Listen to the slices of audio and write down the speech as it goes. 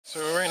So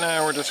right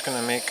now we're just going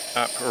to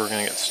we're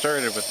going to get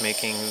started with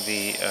making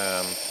the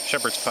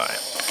shepherd's pie.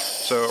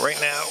 So right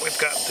now we've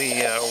got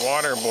the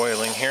water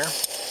boiling here.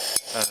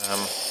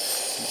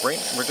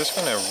 We're just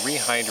going to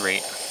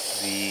rehydrate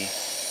the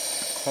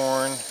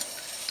corn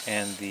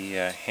and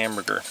the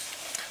hamburger.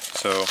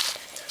 So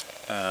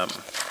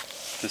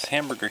this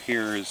hamburger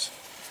here is,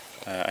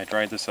 I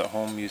dried this at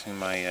home using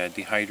my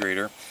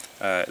dehydrator.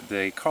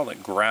 They call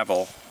it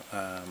gravel,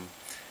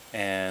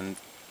 and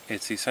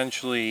it's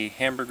essentially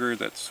hamburger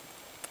that's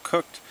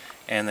cooked,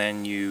 and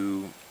then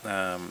you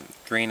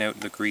drain out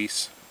the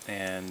grease,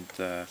 and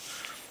then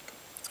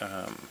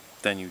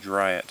you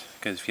dry it,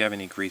 because if you have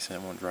any grease in it,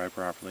 it won't dry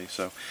properly.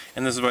 So,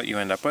 and this is what you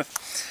end up with.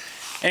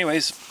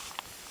 Anyways,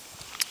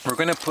 we're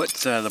going to put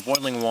the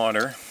boiling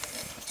water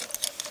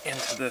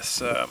into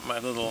this my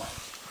little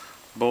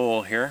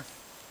bowl here.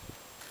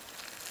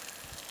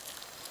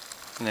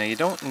 Now you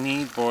don't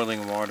need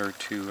boiling water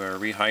to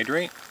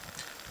rehydrate,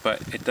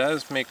 but it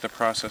does make the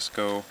process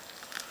go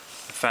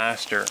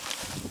faster.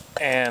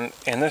 And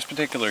in this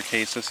particular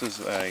case, this is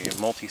a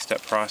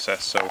multi-step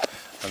process. So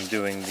I'm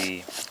doing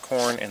the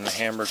corn and the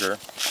hamburger,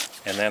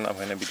 and then I'm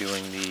going to be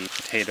doing the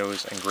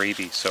potatoes and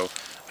gravy. So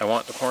I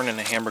want the corn and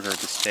the hamburger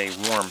to stay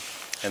warm.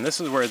 And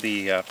this is where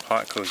the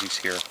pot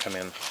cozies here come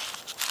in.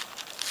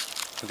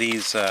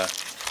 These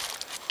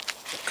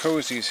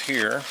cozies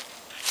here,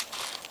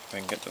 if I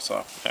can get this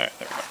off. All right,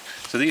 there we go.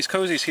 So these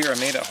cozies here I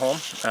made at home.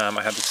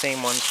 I have the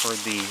same ones for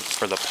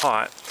the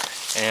pot,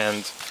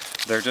 and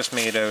they're just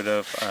made out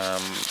of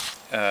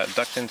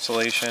duct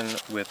insulation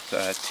with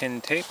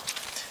tin tape.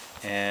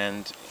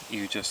 And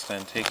you just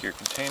then take your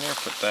container,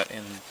 put that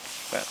in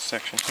that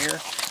section here.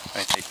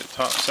 I take the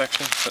top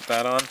section, put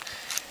that on,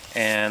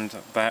 and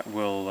that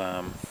will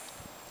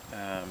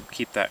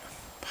keep that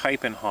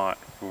piping hot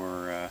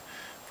for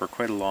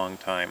quite a long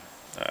time.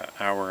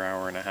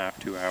 Hour and a half,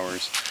 2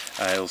 hours.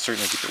 It'll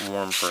certainly keep it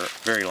warm for a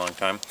very long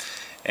time.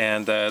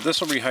 And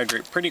this will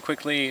rehydrate pretty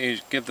quickly. You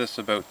give this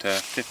about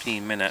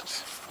 15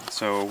 minutes.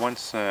 So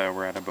once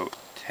we're at about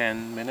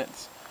 10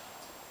 minutes,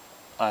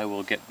 I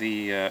will get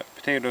the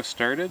potatoes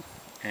started,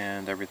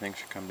 and everything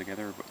should come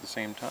together about the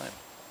same time.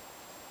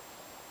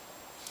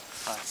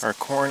 Our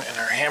corn and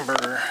our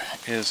hamburger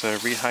is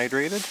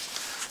rehydrated.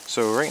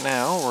 So right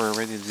now we're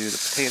ready to do the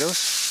potatoes.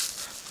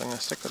 So I'm going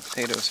to stick the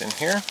potatoes in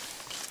here.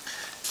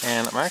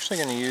 And I'm actually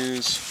going to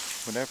use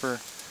whatever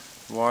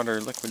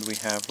liquid we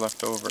have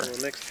left over.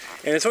 And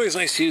it's always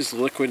nice to use the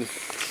liquid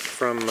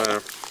from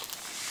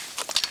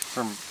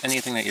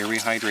anything that you're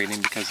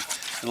rehydrating, because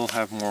it'll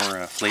have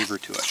more flavor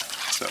to it.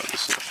 So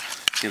this will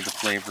give the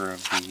flavor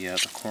of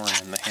the corn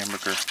and the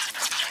hamburger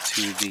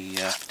to the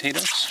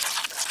potatoes.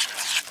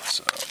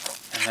 So,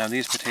 and now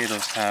these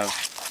potatoes have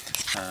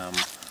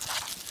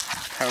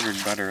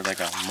powdered butter, like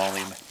a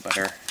Molly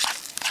butter.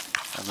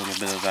 A little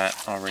bit of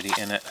that already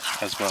in it,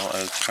 as well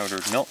as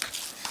powdered milk.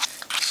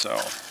 So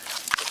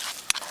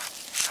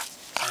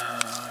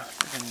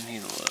we're going to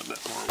need a little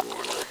bit more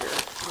water here.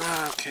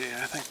 Okay,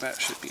 I think that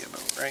should be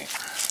about right.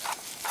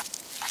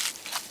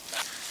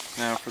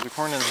 Now for the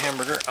corn and the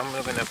hamburger, I'm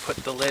going to put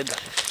the lid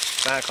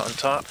back on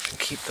top to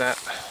keep that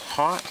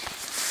hot.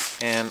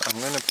 And I'm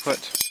going to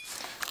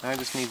I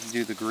just need to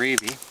do the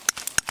gravy.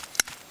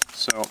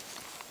 So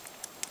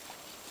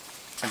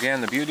again,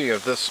 the beauty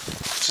of this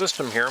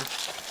system here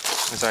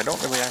is I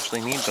don't really actually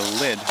need the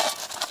lid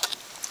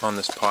on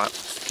this pot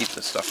to keep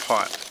this stuff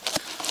hot,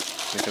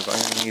 because I'm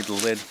going to need the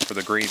lid for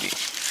the gravy.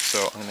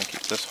 So I'm going to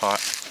keep this hot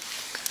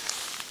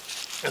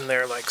in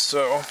there like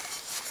so.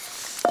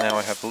 Now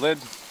I have the lid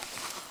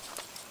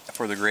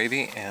for the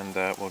gravy, and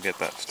we'll get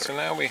that started. So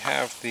now we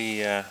have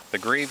the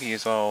gravy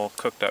is all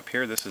cooked up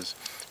here. This is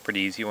pretty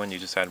easy when you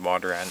just add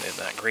water and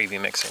that gravy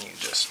mix, and you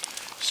just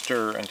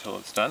stir until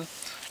it's done.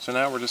 So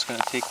now we're just going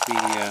to take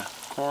the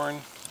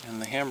corn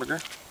and the hamburger,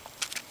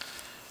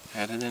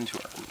 add it into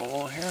our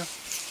bowl here,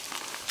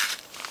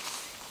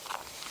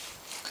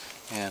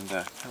 and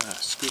kind of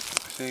scoop the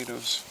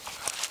potatoes,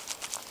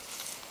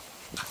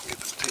 get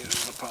the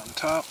potatoes up on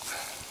top.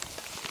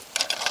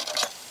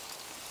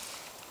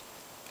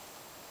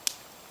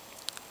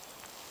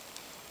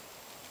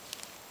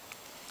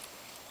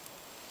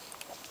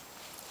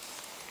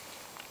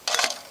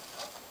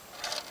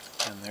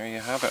 And there you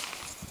have it.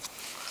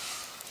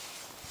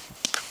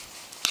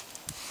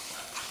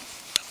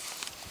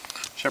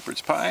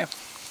 Shepherd's pie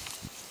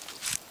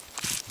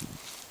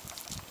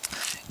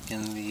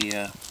in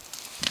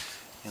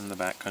the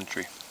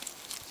backcountry.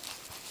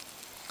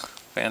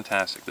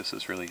 Fantastic. This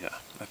is really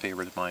a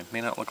favorite of mine. May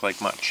not look like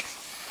much,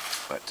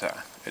 but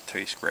it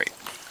tastes great,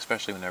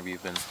 especially whenever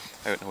you've been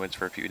out in the woods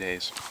for a few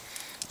days.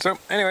 So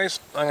anyways,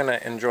 I'm going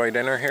to enjoy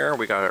dinner here.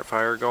 We got our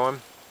fire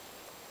going.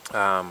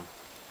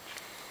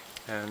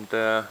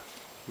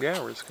 Yeah,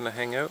 we're just going to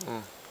hang out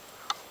and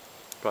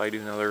probably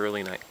do another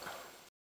early night.